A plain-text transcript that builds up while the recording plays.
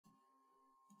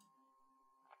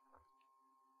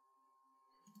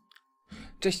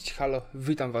Cześć, halo,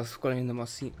 witam was w kolejnym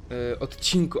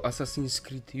odcinku Assassin's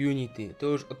Creed Unity. To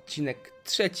już odcinek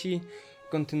 3.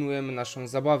 Kontynuujemy naszą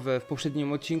zabawę. W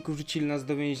poprzednim odcinku wrzucili nas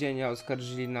do więzienia,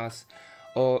 oskarżyli nas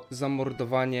o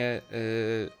zamordowanie,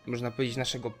 można powiedzieć,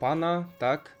 naszego pana,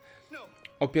 tak?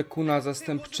 Opiekuna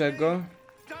zastępczego.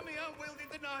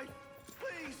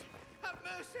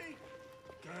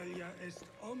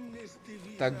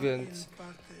 Tak więc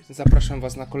zapraszam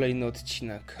was na kolejny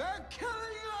odcinek.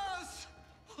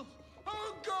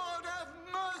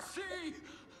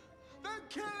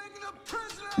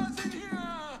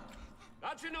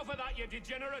 That's enough of that, you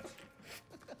degenerate!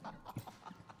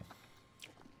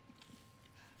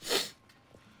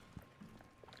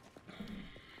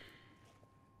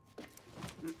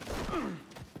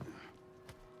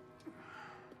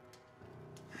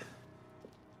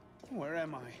 Where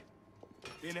am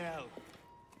I? In hell.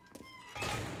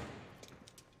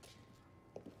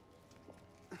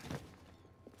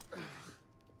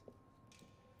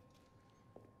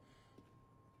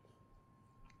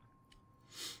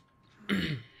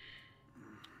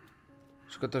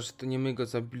 Szkoda, że to nie my go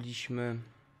zabiliśmy,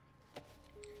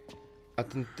 a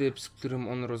ten typ, z którym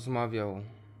on rozmawiał.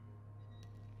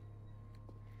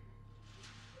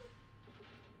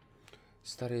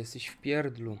 Stary, jesteś w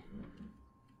pierdlu.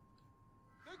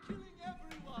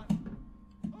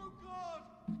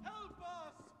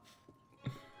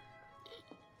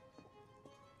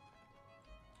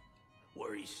 What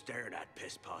are you staring at,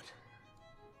 pisspot?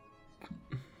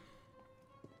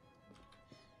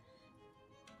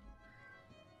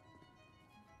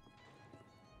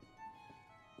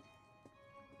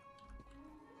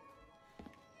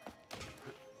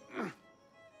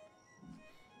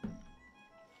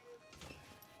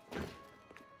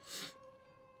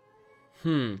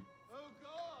 Oh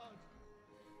God!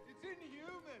 It's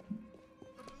inhuman!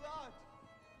 The blood!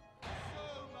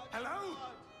 So much Hello?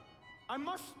 blood! I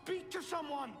must speak to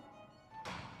someone!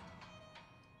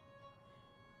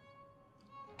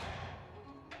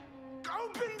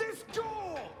 Open this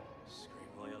door!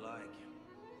 Scream all you like.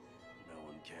 No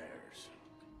one cares.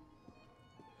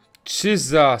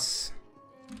 Jesus!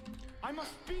 I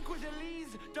must speak with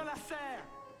Elise de la Serre.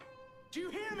 Do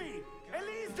you hear me?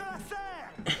 Elise de la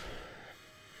Serre!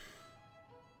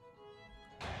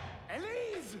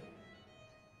 Elise!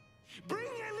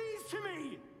 Bring Elise to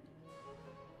me!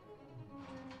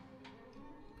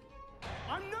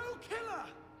 I'm no killer!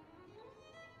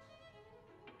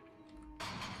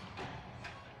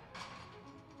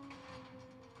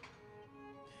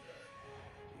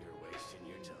 You're wasting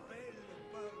your time.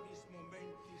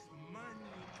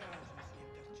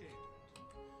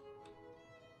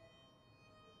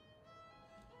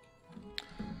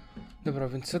 Dobra,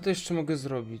 więc co to jeszcze mogę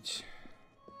zrobić?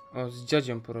 O, z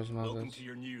dziadziem Welcome porozmawiać. to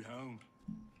your new home.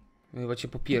 Chyba cię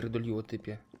popierdoliło,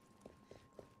 typie.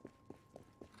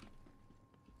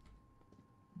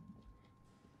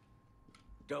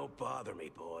 Don't bother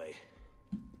me, boy.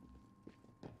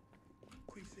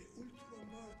 Quise ultro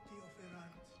morti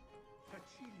operant,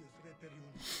 facilius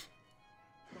reperiunt,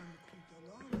 quam qui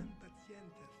dolorem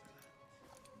patienter ferant.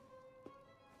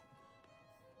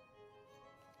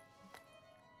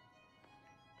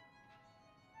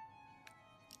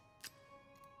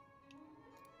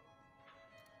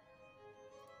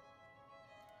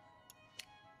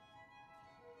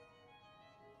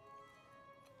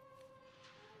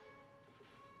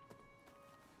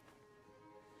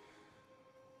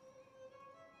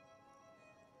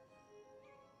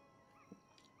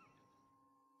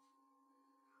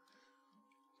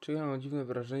 Czy ja mam dziwne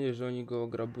wrażenie, że oni go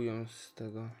ograbują z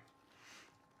tego.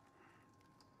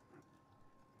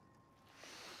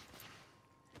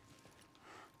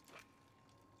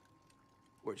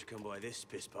 Where'd you come by this,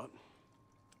 pisspot?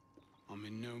 I'm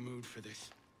in no mood for this.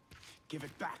 Give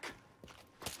it back!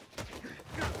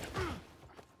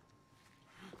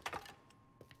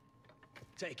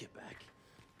 Take it back.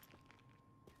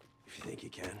 If you think you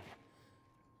can.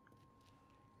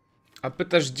 A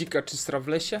pytasz dzika, czy sra w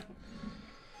lesie?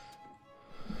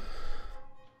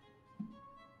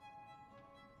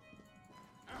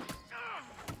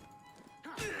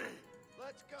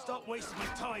 Stop wasting my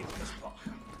time, pisspot.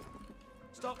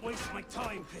 Stop wasting my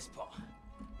time, pisspot.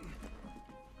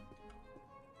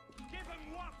 Give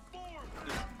him what for?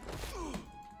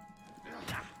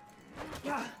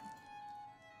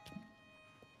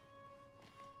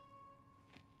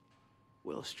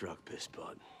 Well struck,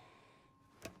 pisspot.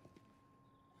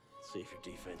 See if your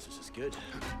defense is as good.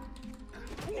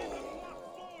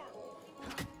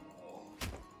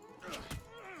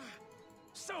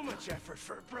 So much effort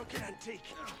for a broken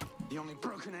antique. The only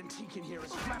broken antique in here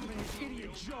is flapping his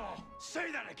idiot jaw. Say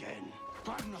that again.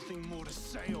 I've nothing more to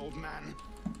say, old man.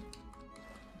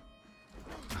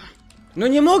 No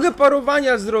nie mogę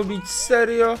parowania zrobić,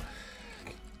 serio?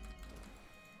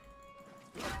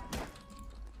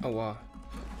 Ała.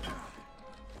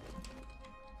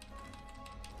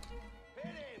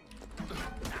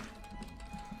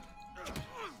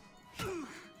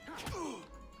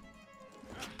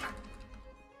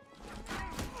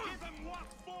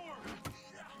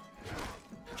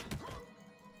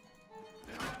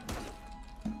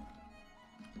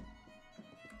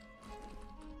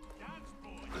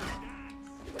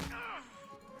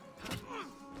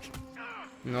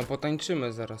 No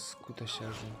potańczymy zaraz,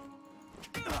 kutasiarzu.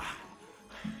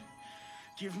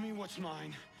 Give me what's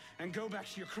mine and go back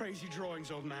to your crazy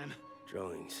drawings, old man.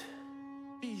 Drawings.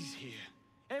 These here,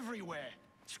 everywhere,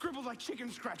 scribbled like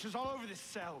chicken scratches all over this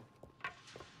cell.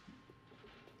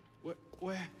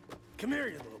 Where? Come here,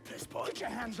 you little piss pot. Get your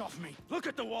hands off me! Look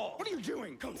at the wall. What are you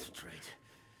doing? Concentrate.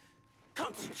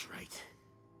 Concentrate.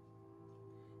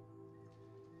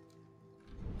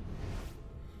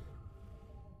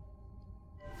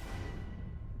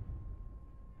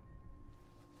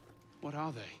 What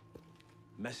are they?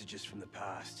 Messages from the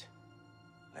past.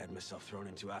 I had myself thrown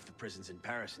into half the prisons in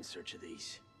Paris in search of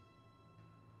these.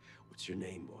 What's your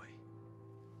name, boy?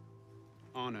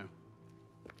 Arno.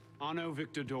 Arno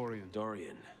Victor Dorian.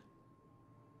 Dorian.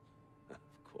 Of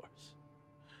course.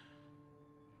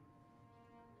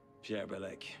 Pierre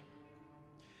Belec.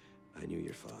 I knew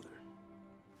your father.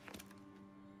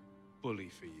 Bully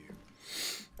for you.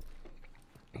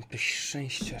 Jakiś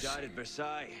szczęściarz. Died at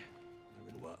Versailles.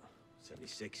 In what?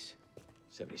 76?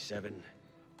 77?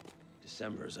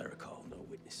 December, as I recall, no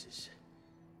witnesses.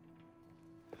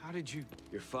 How did you...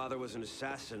 Your father was an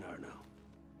assassin, Arno.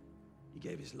 He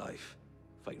gave his life,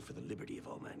 fighting for the liberty of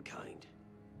all mankind.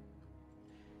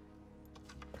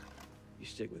 You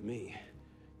stick with me,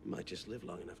 you might just live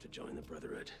long enough to join the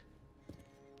Brotherhood.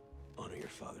 Honor your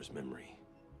father's memory.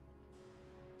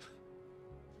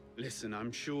 Listen,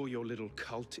 I'm sure your little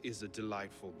cult is a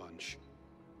delightful bunch,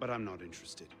 but I'm not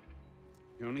interested.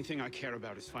 The only thing I care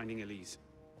about is finding Elise.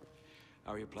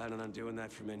 How are you planning on doing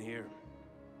that from in here?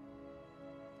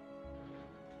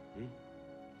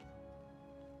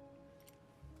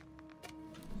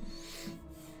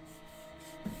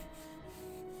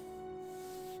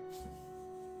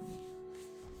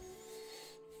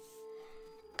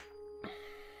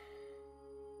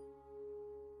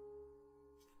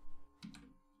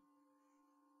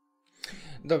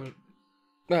 Dobrze.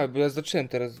 A, bo ja zacząłem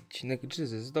teraz odcinek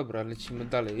Jesus. Dobra, lecimy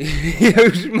dalej. Ja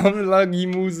już mam lagi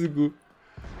mózgu.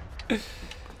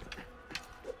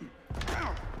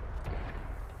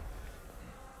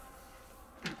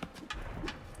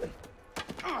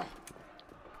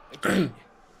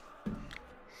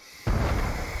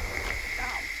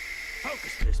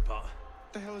 Focus, this pot.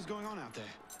 What the hell is going on out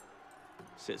there?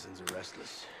 Citizens are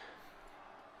restless.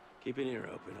 Keep an ear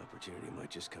open. Opportunity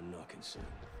might just come knocking soon.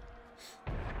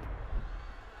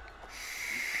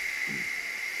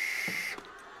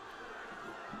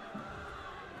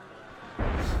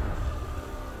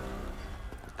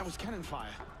 That was cannon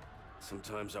fire.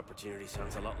 Sometimes opportunity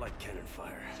sounds a lot like cannon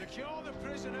fire. Secure the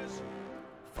prisoners.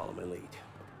 Follow my lead.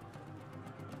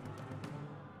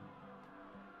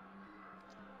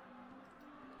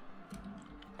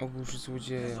 Ogłusz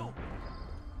złodzieja.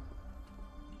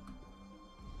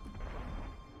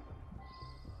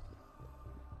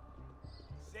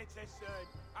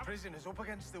 Prisoners up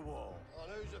against the wall. On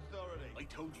whose authority? I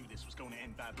told you this was going to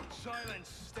end badly. Silence!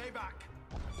 Stay back!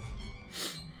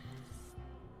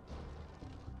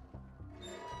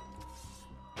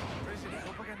 Prisoners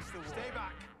up against the wall. Stay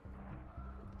back!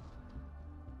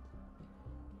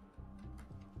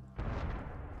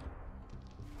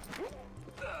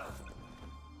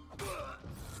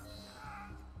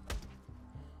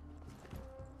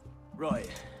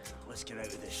 Right, let's get out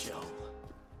of this shell.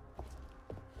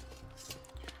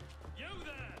 You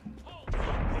there! Hold!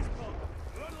 This pump!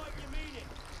 Run like you mean it!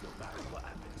 No matter what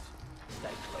happens,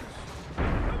 stay close.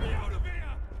 Let me out of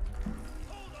here!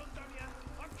 Hold on, damn ya!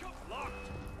 I'm cuffed locked!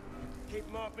 Keep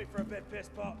them off me for a bit, piss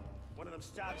pot. One of them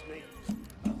stabs me,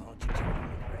 I'll haunt you to your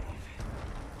grave.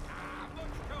 Ah,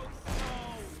 let's go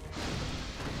slow!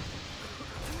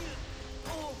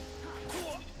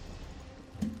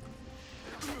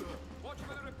 Watch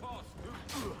for the repulse!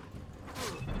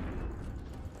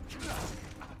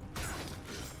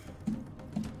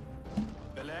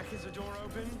 Belek, is the door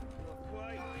open? Not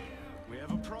quite. We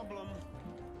have a problem.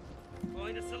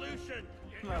 Find a solution.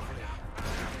 Lovely.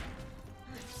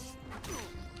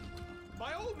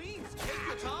 By all means, take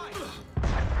your time!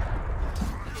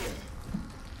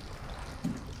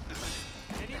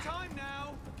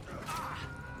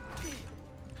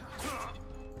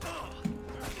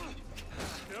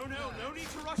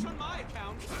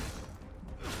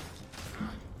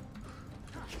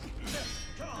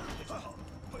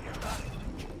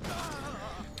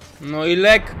 No i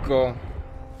lekko.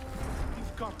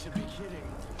 You've got to be kidding.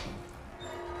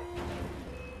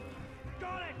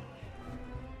 Got it!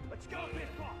 Let's go,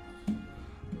 Bismarck!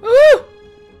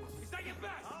 Is that your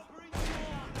best? I'll bring you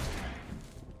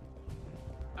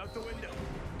on! Out the window.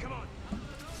 Come on.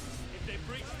 If they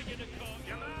breach the inner core,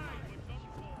 you're mine!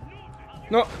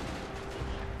 No.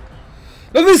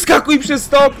 No wyskakuj przez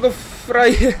to okno,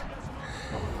 fraje.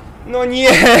 No nie.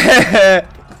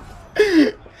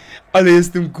 Ale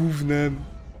jestem gównem.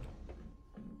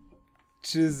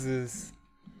 Jezus.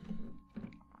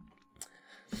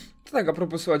 To tak, a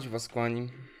propos, słuchajcie was, kochani.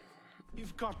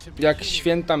 You've got to be Jak kidding.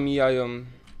 święta mijają.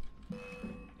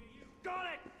 Got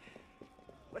it!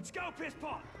 Let's go,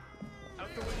 Bismarck! Out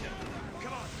the window.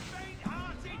 Come on.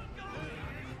 Faint-hearted!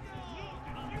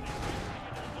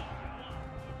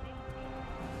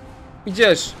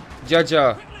 Idziesz,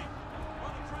 dziadzia.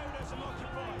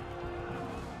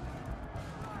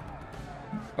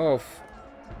 O,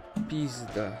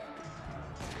 pizda.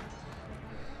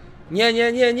 Nie,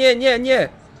 nie, nie, nie, nie, nie.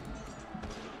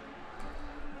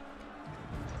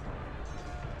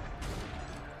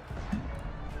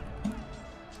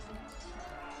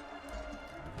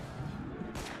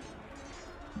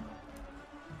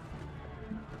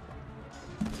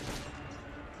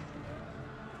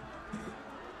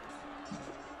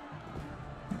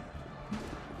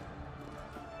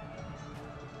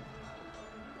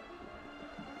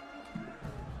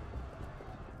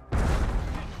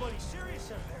 Buddy,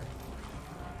 serious out there.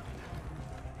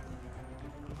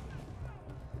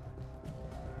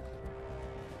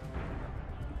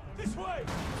 This way!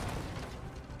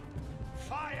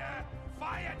 Fire!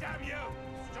 Fire, damn you!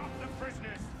 Stop the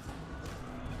prisoners!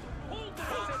 Hold there!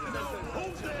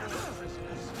 Hold there!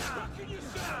 Back in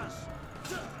yourselves!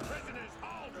 Prisoners,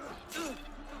 hold!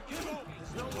 Give up!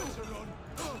 There's nowhere to run!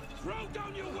 Throw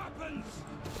down your weapons!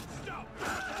 Stop!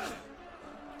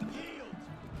 Yield!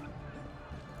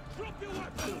 Drop your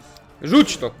weapons!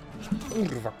 Rzuć to.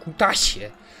 Kurwa,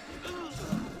 kutasie.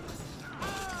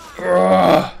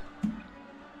 Ugh.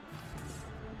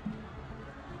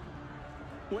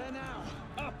 Where now?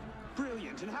 Up.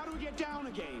 Brilliant. And how do we get down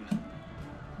again?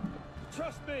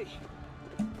 Trust me!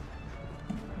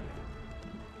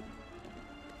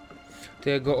 To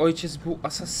jego ojciec był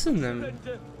asasynem.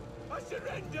 Surrender! I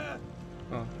surrender!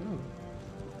 O, no.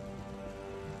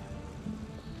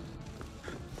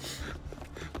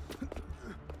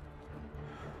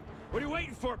 What are you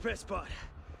waiting for, Pissbot?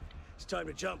 It's time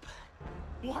to jump.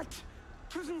 What?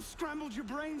 Prison scrambled your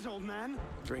brains, old man.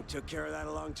 Drink took care of that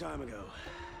a long time ago.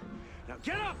 Now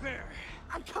get up here!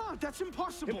 I can't. That's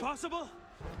impossible. Impossible?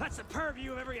 That's the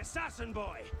purview of every assassin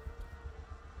boy.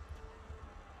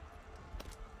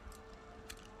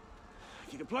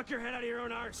 If you can pluck your head out of your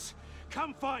own arse,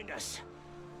 come find us.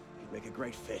 You'd make a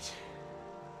great fit.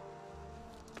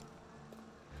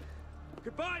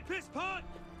 Goodbye, Pisspot!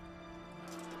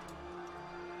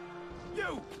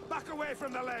 You! Back away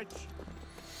from the ledge!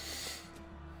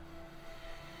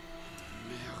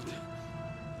 Merde.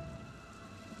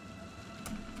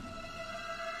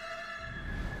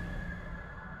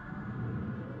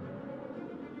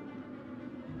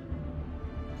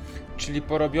 Czyli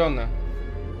porobione.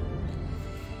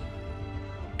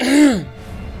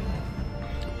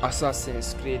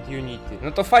 Assassin's Creed Unity.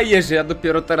 No to fajnie, że ja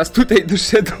dopiero teraz tutaj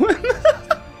doszedłem.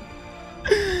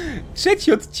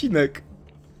 Trzeci odcinek.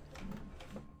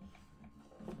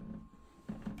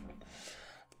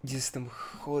 Jestem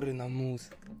chory na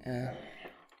mózg.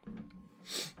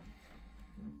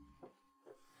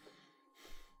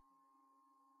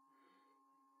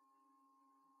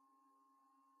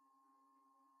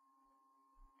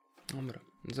 Dobra,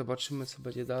 zobaczymy co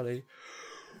będzie dalej.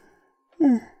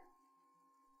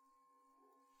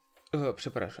 O,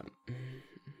 przepraszam.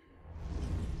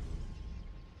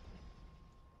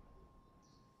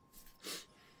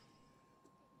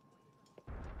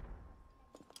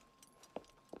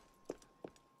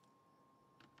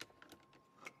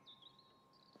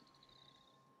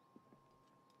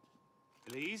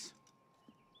 Elise?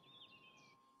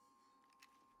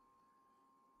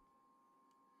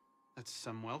 That's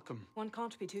some welcome. One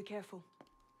can't be too careful.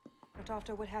 Not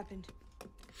after what happened.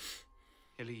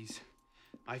 Elise,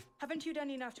 Haven't you done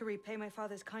enough to repay my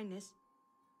father's kindness?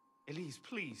 Elise,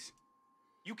 please.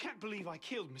 You can't believe I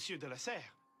killed Monsieur de la Serre.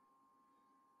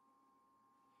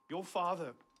 Your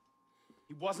father,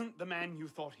 he wasn't the man you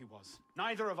thought he was.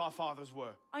 Neither of our fathers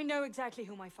were. I know exactly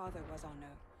who my father was,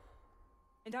 Arnaud.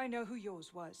 And I know who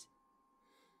yours was.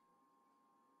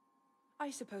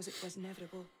 I suppose it was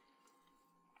inevitable.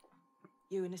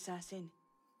 You an assassin,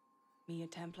 me a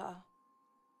Templar.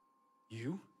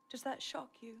 You? Does that shock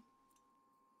you?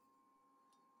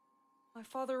 My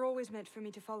father always meant for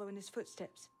me to follow in his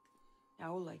footsteps.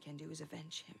 Now all I can do is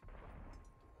avenge him.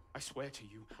 I swear to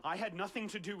you, I had nothing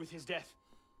to do with his death.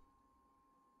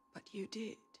 But you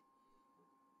did.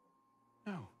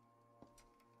 No.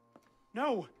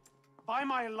 No! By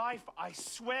my life, I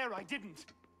swear I didn't.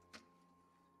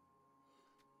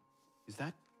 Is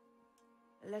that?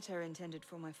 A letter intended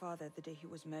for my father the day he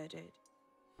was murdered.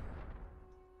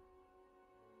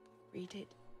 Read it.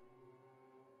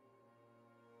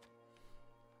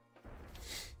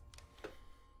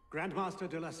 Grandmaster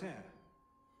de la Serre,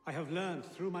 I have learned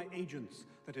through my agents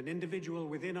that an individual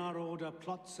within our order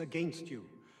plots against you.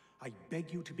 I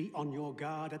beg you to be on your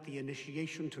guard at the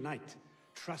initiation tonight.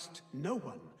 Trust no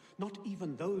one, not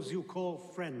even those you call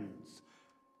friends.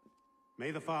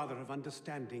 May the Father of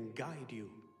Understanding guide you.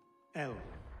 L.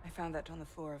 I found that on the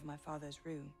floor of my father's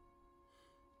room.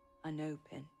 A no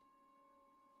pin.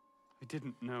 I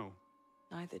didn't know.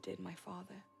 Neither did my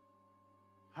father.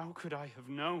 How could I have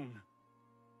known?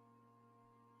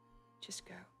 Just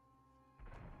go.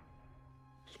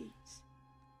 Please.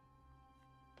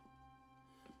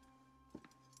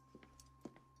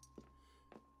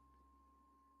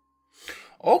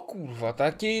 O kurwa,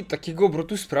 takiego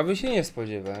obrotu sprawy się nie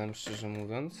spodziewałem, szczerze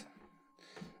mówiąc.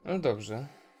 Ale dobrze.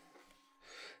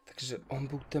 Także on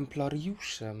był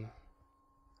templariuszem.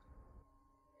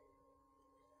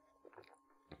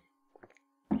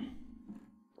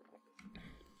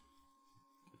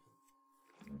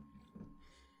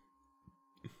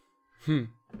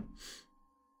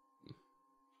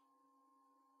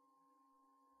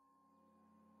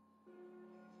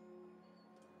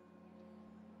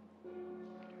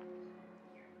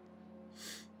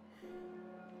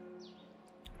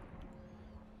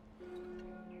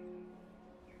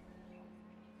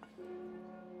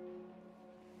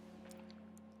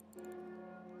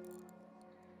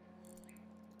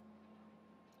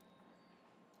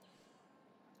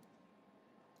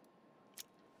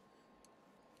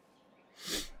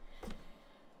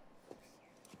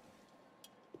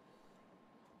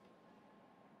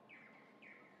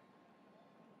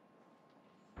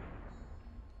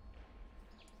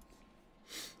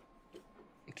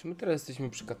 Czy my teraz jesteśmy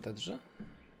przy katedrze?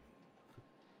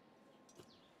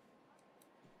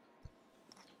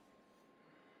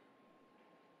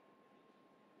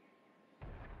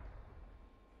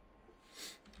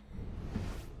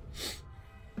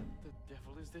 The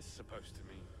devil is this supposed to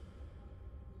mean?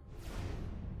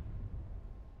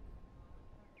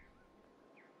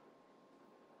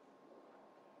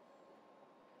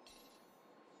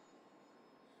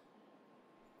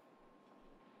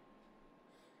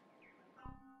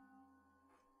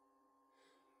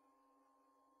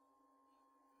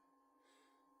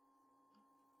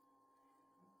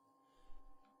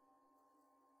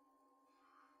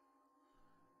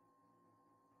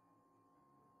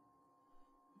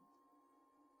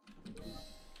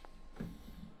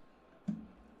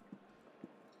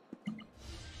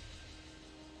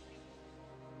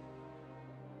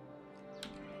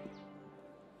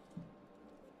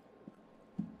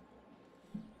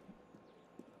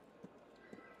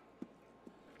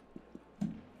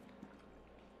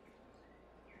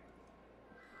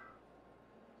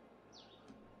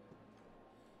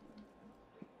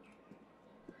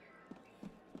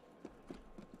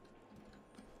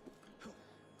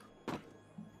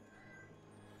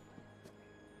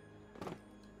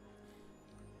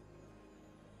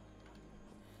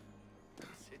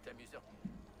 C'est amusant,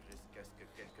 jusqu'à ce que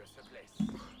quelqu'un se blesse.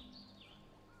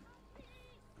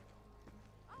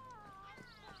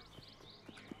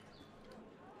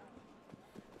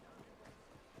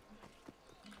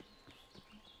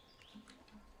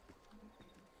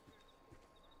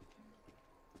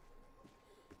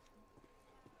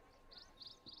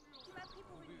 Tu m'as pris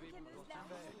pour une bouquemeuse d'art.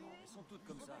 Elles sont toutes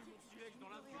comme ça.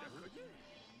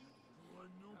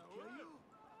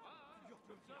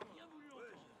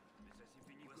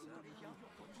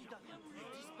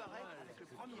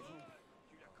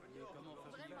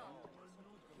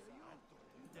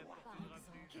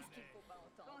 Qu'est-ce qu'il faut pas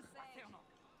entendre?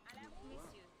 À la roue,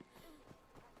 messieurs.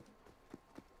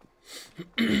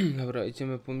 Dobra,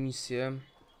 idziemy po misję.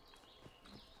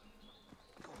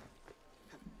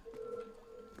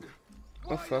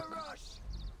 O fuck.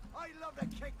 I'd love to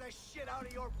kick the shit out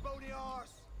of your bony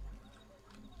arse.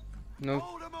 No,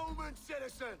 Hold a moment,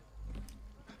 citizen.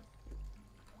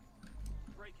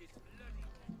 Break his bloody...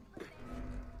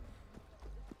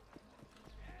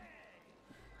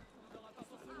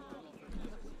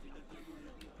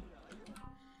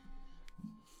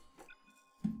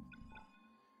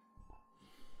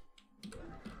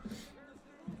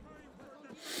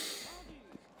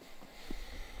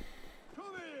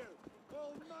 Come here.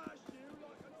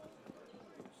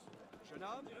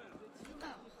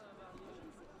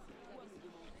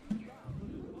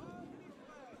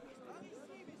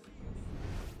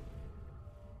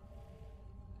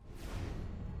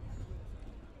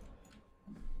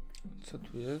 Co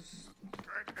tu jest?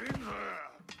 Get in there!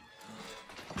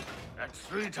 That's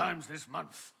 3 times this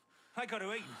month. I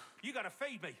gotta eat. You gotta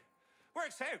feed me.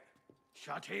 Works out.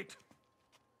 Shut it.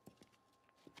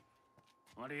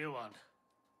 What do you want?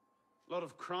 A lot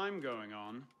of crime going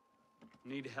on.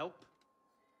 Need help?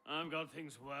 I've got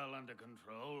things well under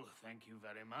control, thank you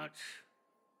very much.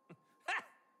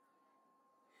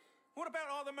 What about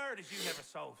all the murders you never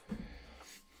solved?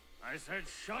 I said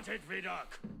shut it,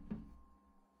 Vidok.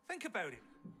 Think about it.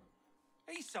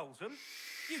 He solves them.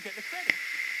 You get the credit.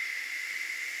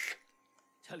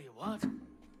 Tell you what.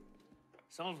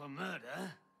 Solve a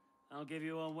murder, I'll give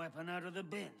you a weapon out of the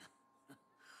bin.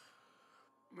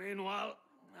 Meanwhile,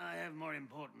 I have more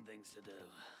important things to do.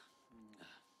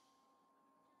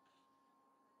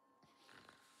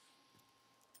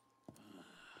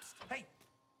 Hey.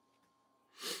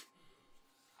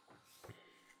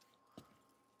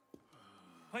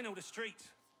 I know the streets.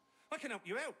 I can help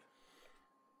you out.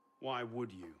 Why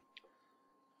would you?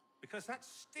 Because that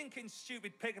stinking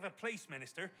stupid pig of a police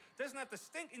minister doesn't have the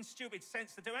stinking stupid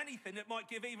sense to do anything that might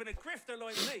give even a grifter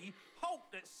like me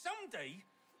hope that someday,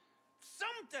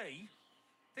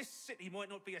 this city might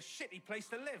not be a shitty place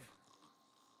to live.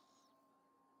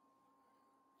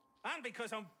 And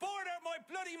because I'm bored out my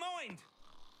bloody mind.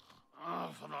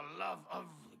 Oh, for the love of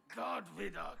God,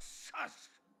 Vidok, shush!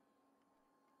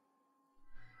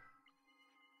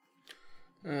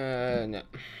 Nie.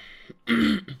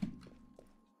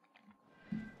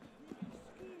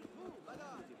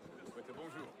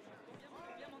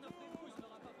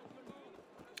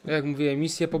 Jak mówiłem,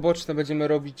 misje poboczne będziemy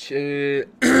robić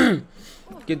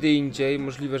kiedy indziej.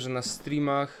 Możliwe, że na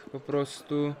streamach po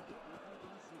prostu.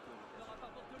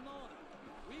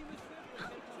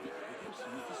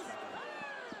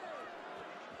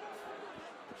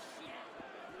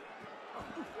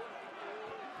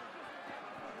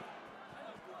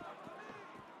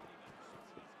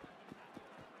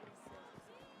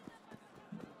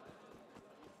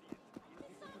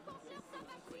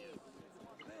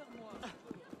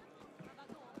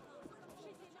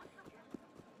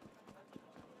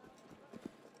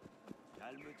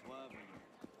 Calme-toi, voyons.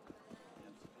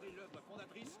 C'est l'œuvre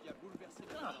fondatrice qui a bouleversé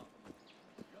le monde.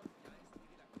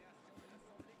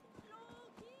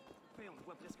 Mais on ne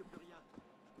voit presque plus rien.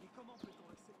 Et comment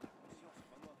peut-on accepter la conscience,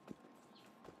 crois-moi?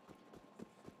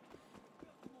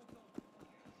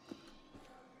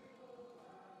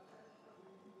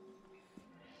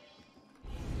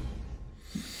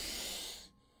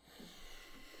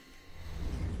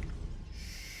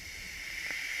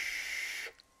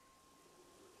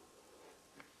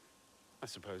 I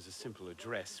suppose a simple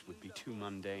address would be too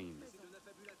mundane.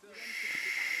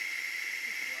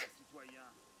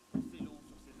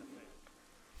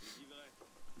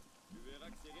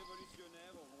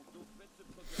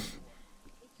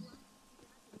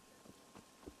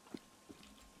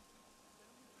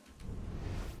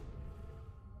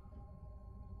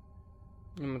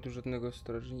 Nie ma tu żadnego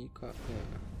strażnika. Nie.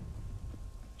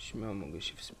 Śmiało mogę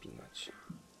się wspinać.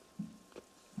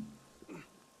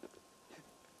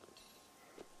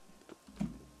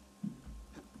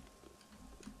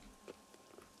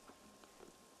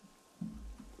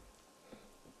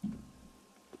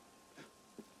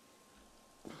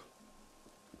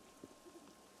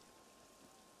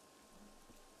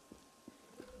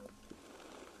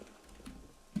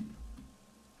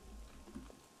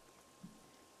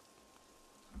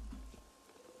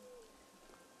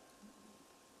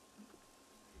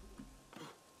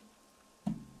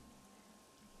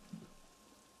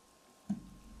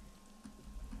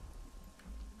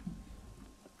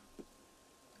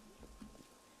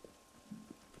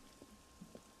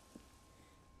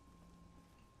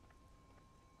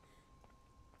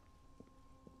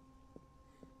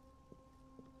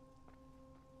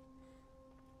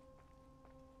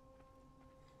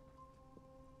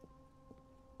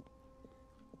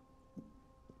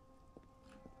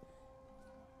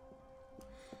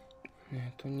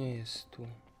 Nie, to nie jest tu.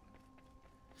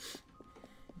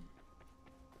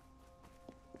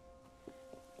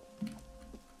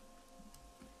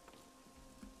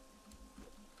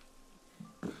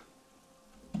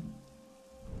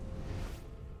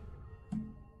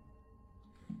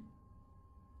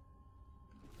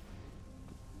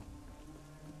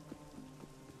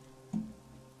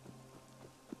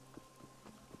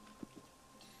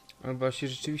 Chyba się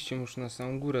rzeczywiście muszę na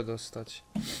samą górę dostać.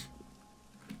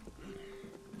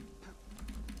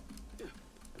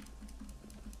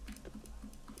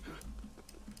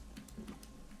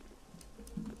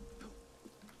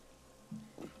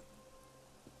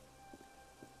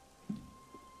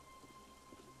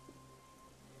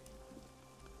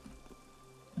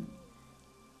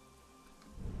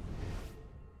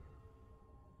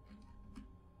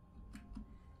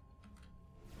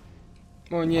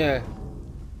 O nie.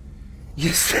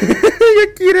 Jest.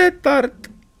 Jaki retard.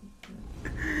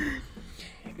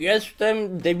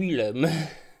 Jestem debilem.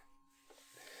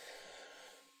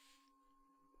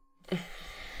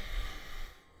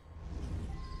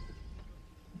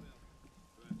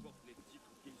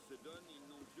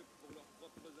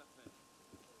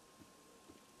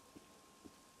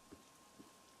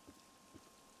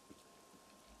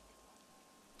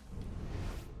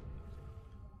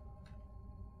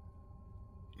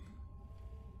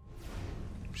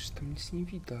 Przecież tam nic nie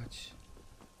widać.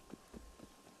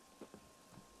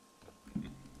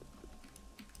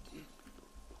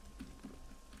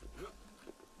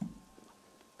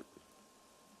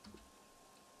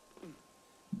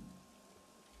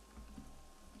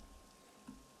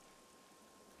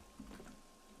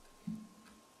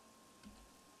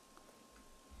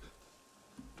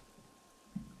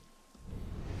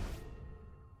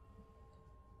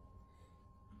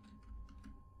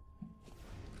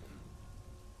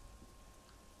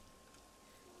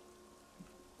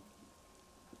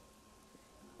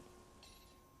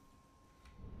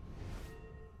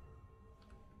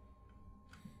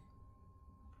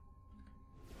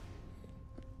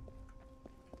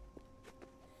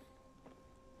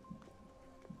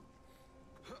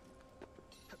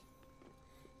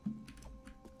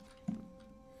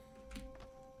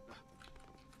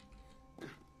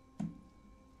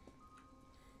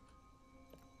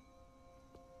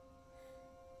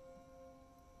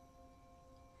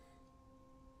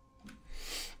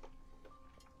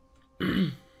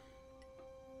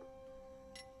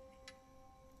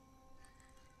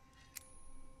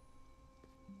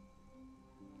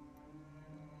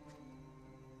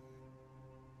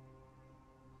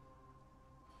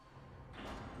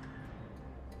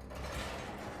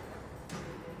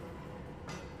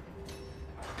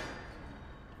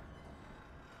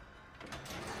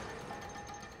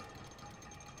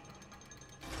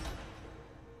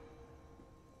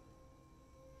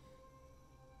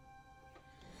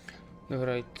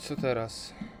 Dobra, i co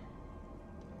teraz?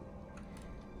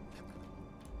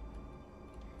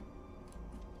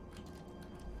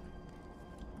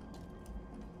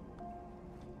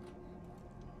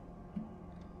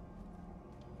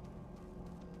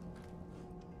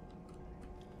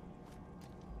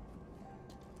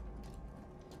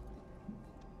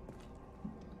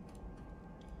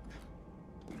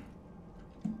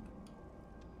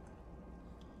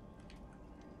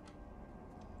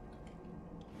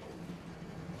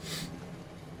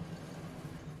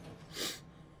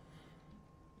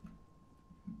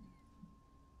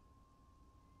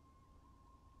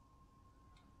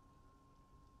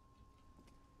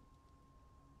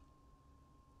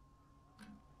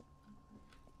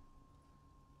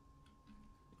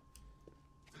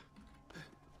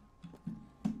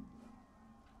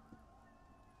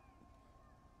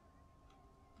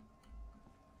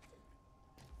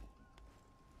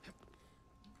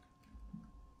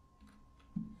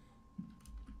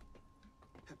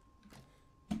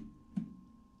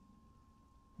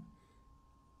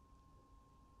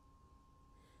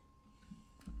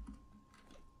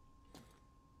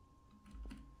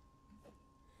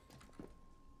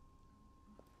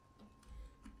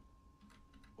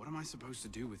 What am I supposed to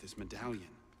do with this medallion?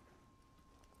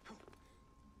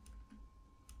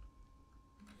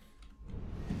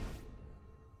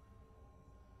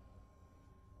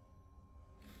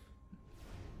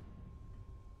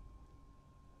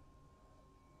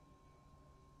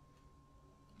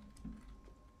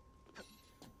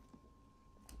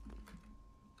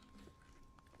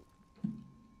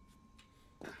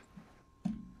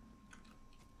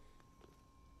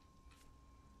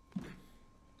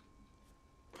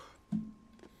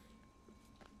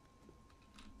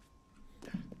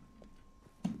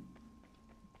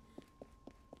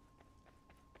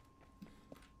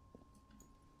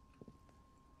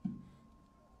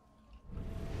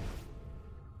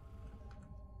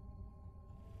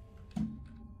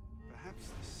 Perhaps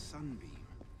the sunbeam.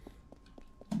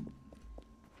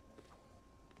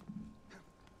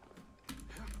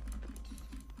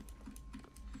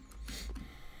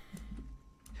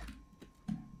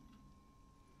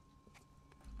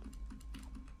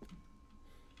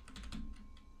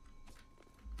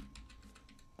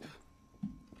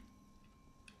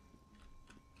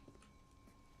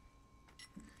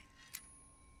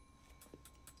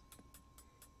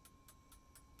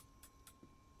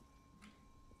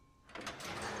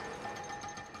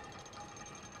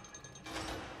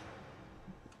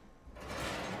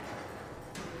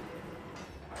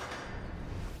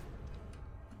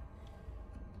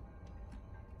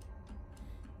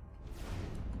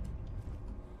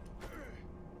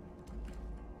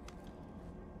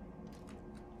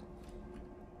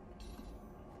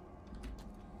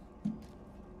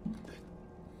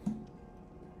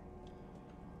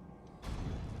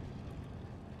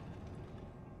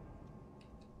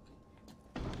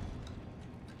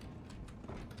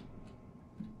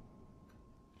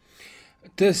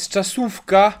 To jest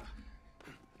czasówka.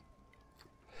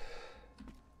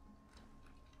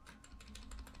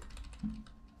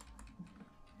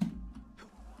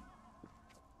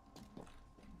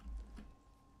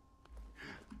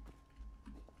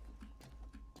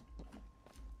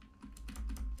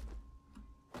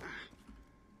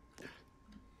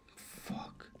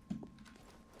 Fuck.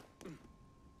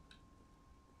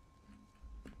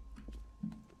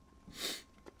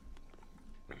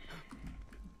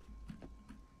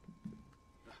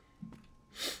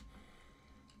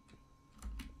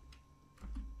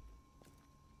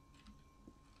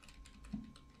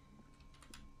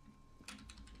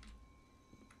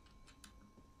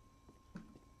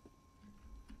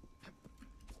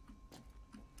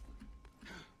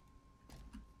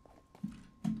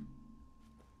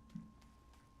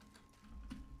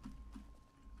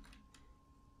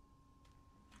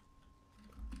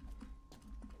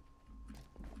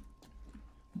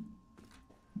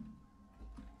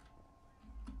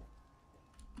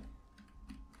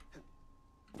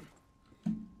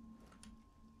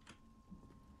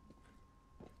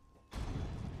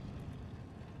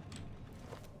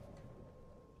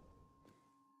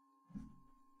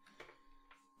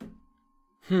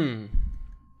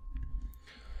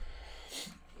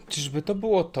 Czyżby to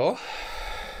było to?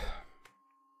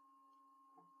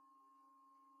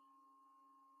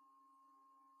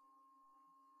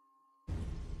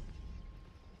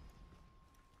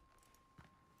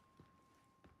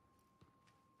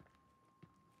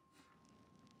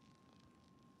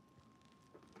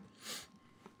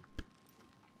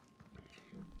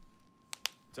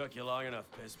 Took you long enough,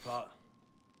 piss pot.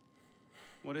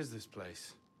 What is this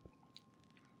place?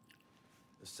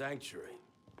 The sanctuary.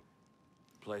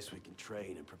 A place we can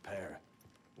train and prepare,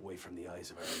 away from the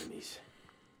eyes of our enemies.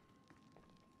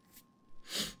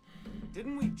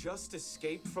 Didn't we just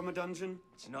escape from a dungeon?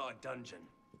 It's not a dungeon.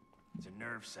 It's a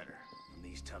nerve center. From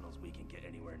these tunnels we can get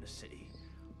anywhere in the city,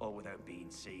 all without being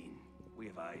seen. We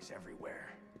have eyes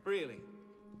everywhere. Really?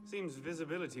 Seems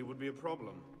visibility would be a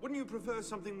problem. Wouldn't you prefer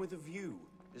something with a view?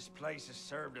 This place has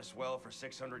served us well for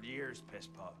 600 years, piss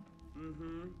pot.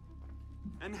 Mm-hmm.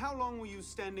 And how long were you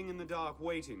standing in the dark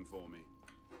waiting for me?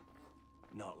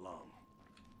 Not long.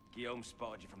 Guillaume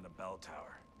spotted you from the bell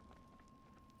tower.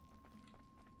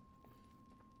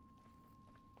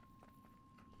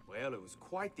 Well, it was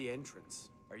quite the entrance.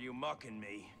 Are you mocking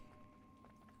me?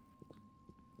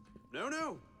 No,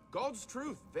 no. God's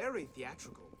truth. Very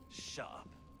theatrical. Shut up.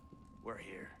 We're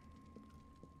here.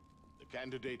 The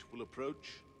candidate will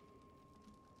approach.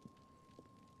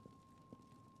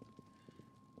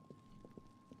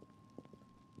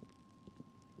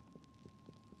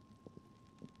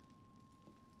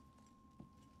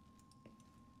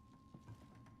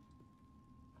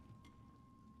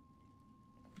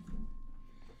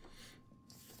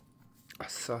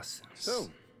 Assasin. So,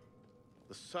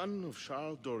 the son of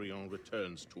Charles Dorion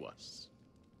returns to us.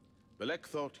 Belek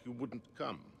thought you wouldn't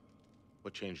come.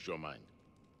 What changed your mind?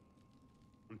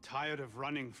 I'm tired of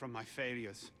running from my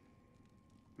failures.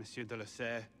 Monsieur de la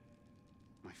Serre,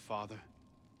 my father.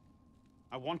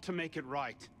 I want to make it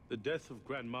right. The death of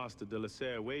Grand Master de la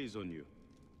Serre weighs on you.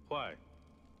 Why?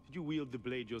 Did you wield the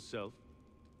blade yourself?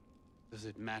 Does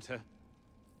it matter?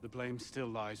 The blame still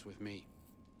lies with me.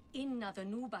 إن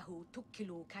ذنوبه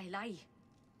تكل كيلاي.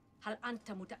 هل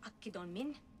أنت متأكد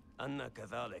من؟ أنا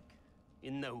كذلك.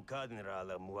 إنه قادر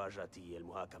على مواجهة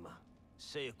المحاكمة.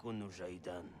 سيكون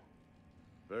جيدا.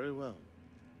 Very well.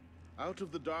 Out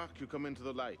of the dark you come into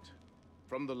the light.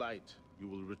 From the light you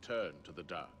will return to the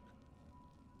dark.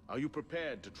 Are you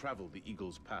prepared to travel the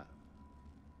Eagle's path?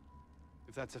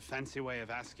 If that's a fancy way of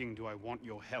asking, do I want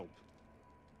your help?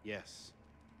 Yes.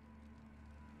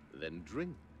 Then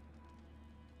drink.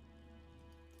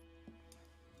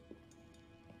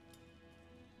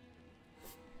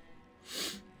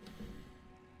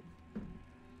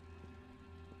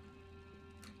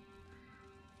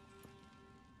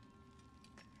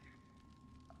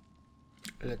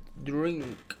 Let's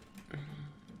drink.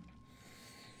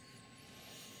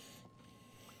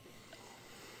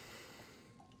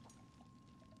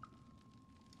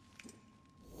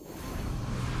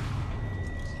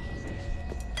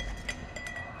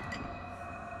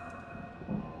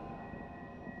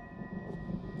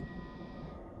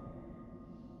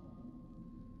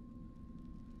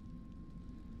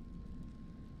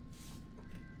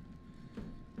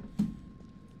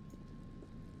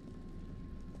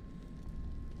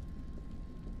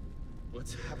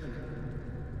 What's happening?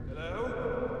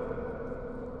 Hello?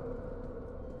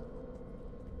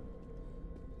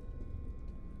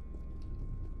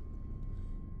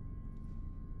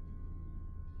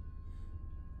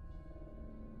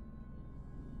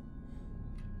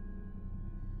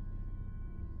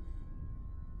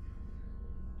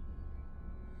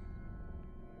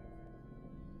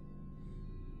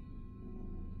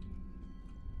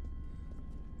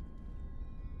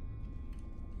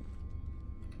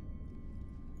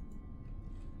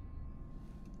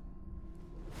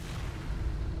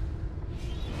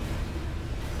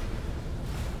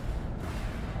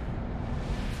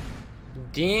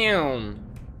 Damn!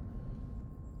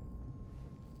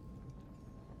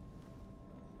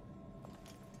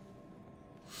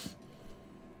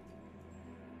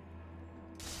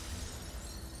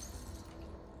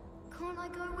 Can't I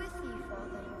go with you,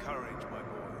 Father? Courage, my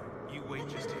boy. You wait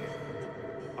just here.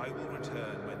 I will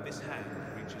return when this hand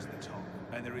reaches the top,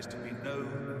 and there is to be no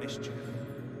mischief.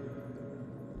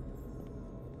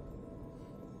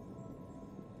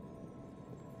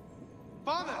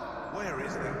 Father! Where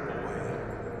is that boy?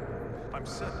 I'm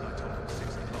certain I told him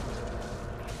 6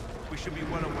 o'clock. We should be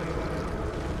well away.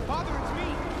 Father, it's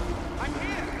me! I'm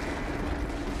here!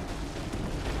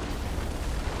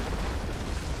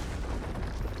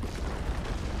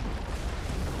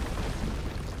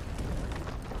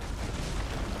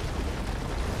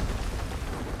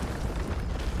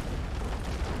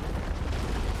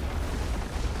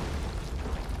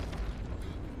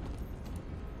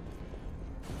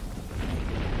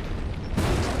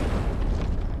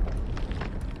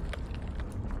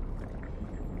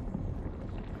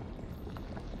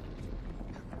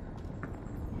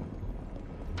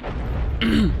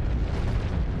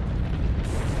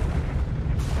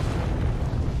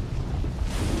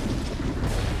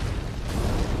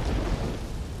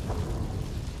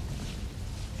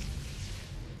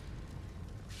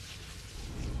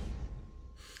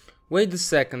 Wait a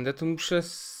second, ja tu muszę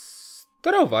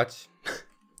sterować.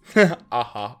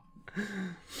 Aha.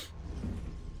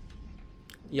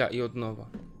 Ja i od nowa.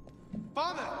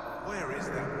 Father! Where is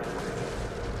that boy?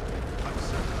 I'm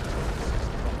certain I told him 6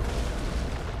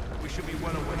 o'clock. We should be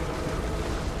well away.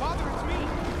 Father, it's me!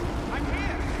 I'm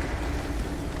here!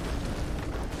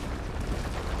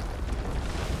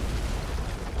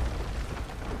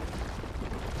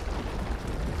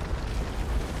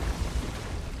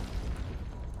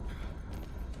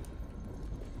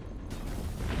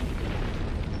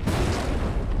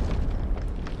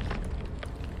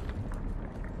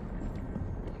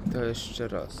 To jeszcze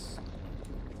raz.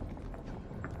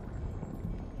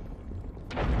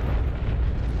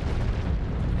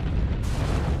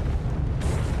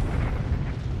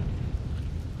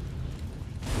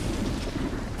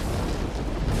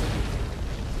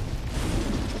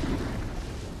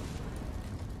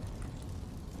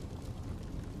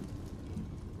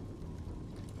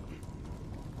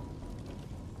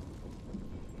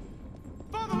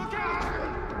 Father, look out!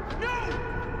 No!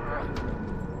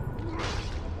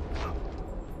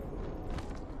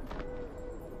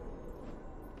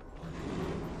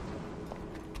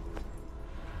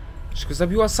 Go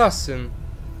zabił Assassin.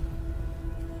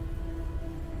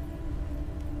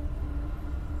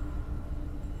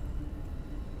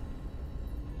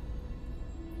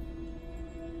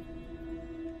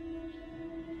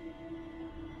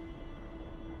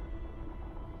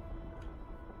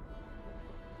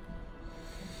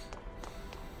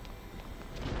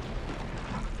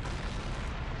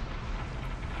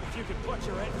 If you could put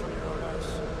your head from your own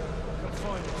house, come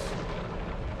find us.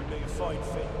 We may find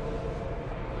fit.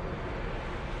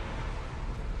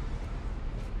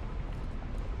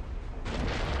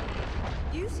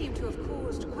 You seem to have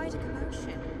caused quite a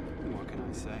commotion. What can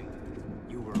I say?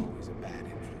 You were always a bad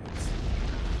influence.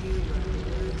 You were.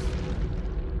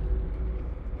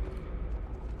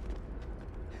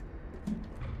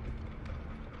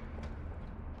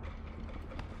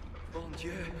 Bon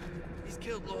Dieu, he's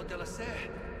killed Lord de la Serre.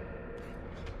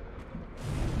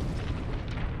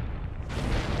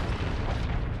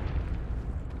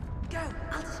 Go!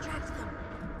 I'll distract them.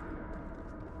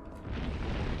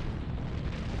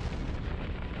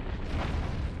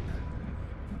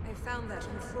 I found that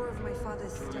on the floor of my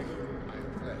father's study.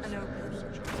 An opus.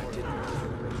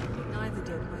 Neither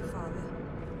did my father.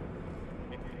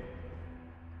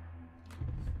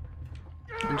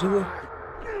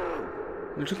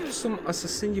 Dlaczego tu są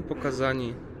asasyni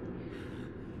pokazani?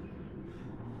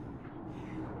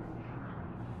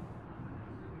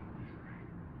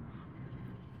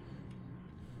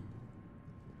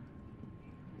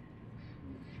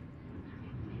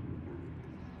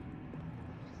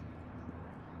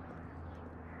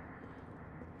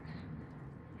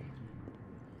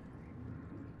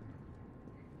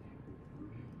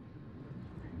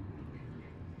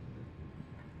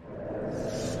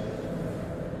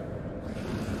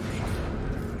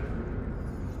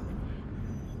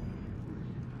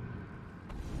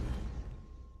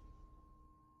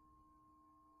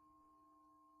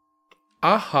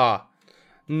 Aha,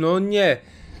 no nie.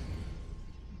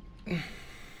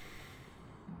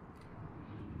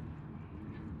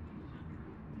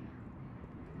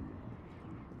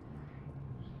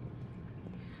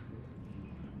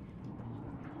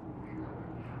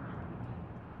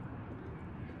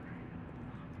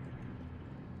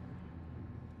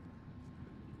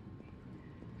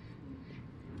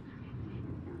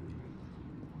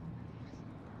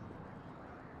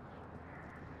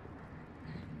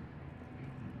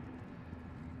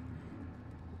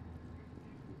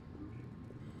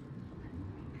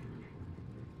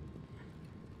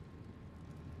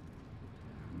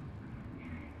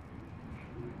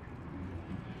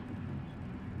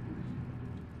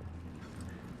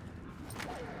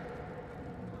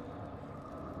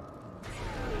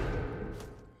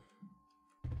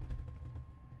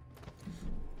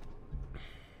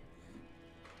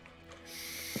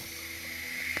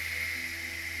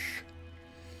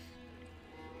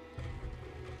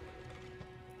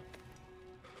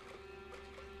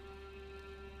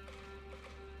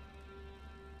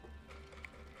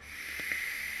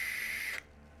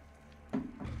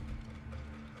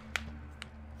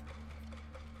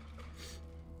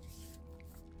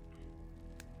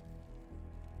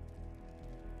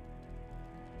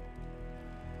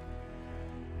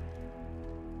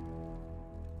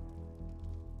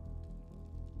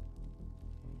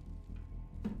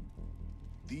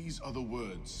 These are the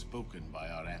words spoken by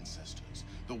our ancestors,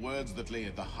 the words that lay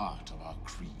at the heart of our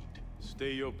creed.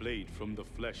 Stay your blade from the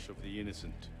flesh of the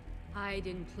innocent. Hide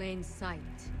in plain sight.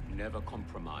 Never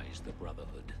compromise the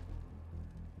Brotherhood.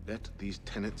 Let these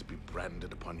tenets be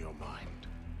branded upon your mind.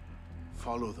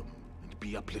 Follow them and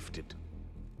be uplifted.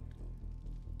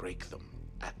 Break them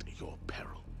at your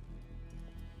peril.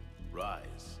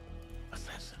 Rise,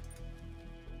 assassin.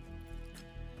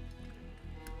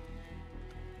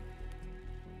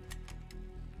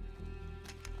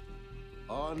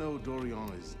 Arno Dorian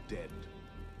is dead.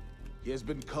 He has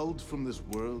been culled from this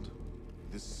world,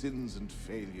 his sins and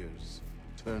failures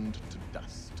turned to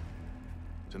dust.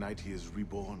 Tonight he is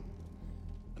reborn,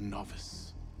 a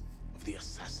novice of the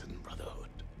Assassin Brotherhood.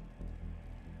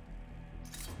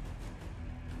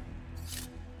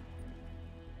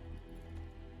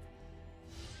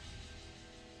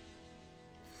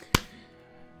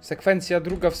 Sekwencja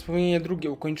druga, wspomnienie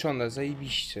drugie ukończone,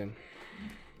 zajebiście.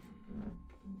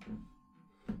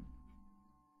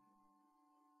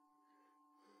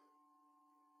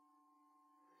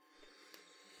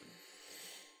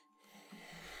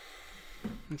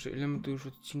 Dobrze, ile my tu już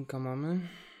odcinka mamy?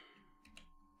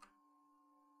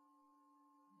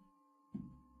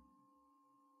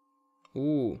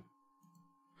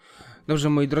 Dobrze,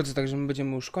 moi drodzy, także my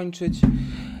będziemy już kończyć.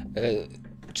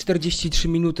 43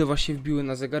 minuty właśnie wbiły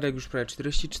na zegarek, już prawie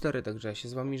 44, także ja się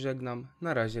z wami żegnam.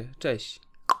 Na razie, cześć.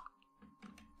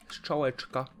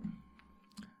 Strzałeczka.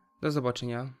 Do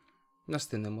zobaczenia w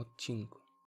następnym odcinku.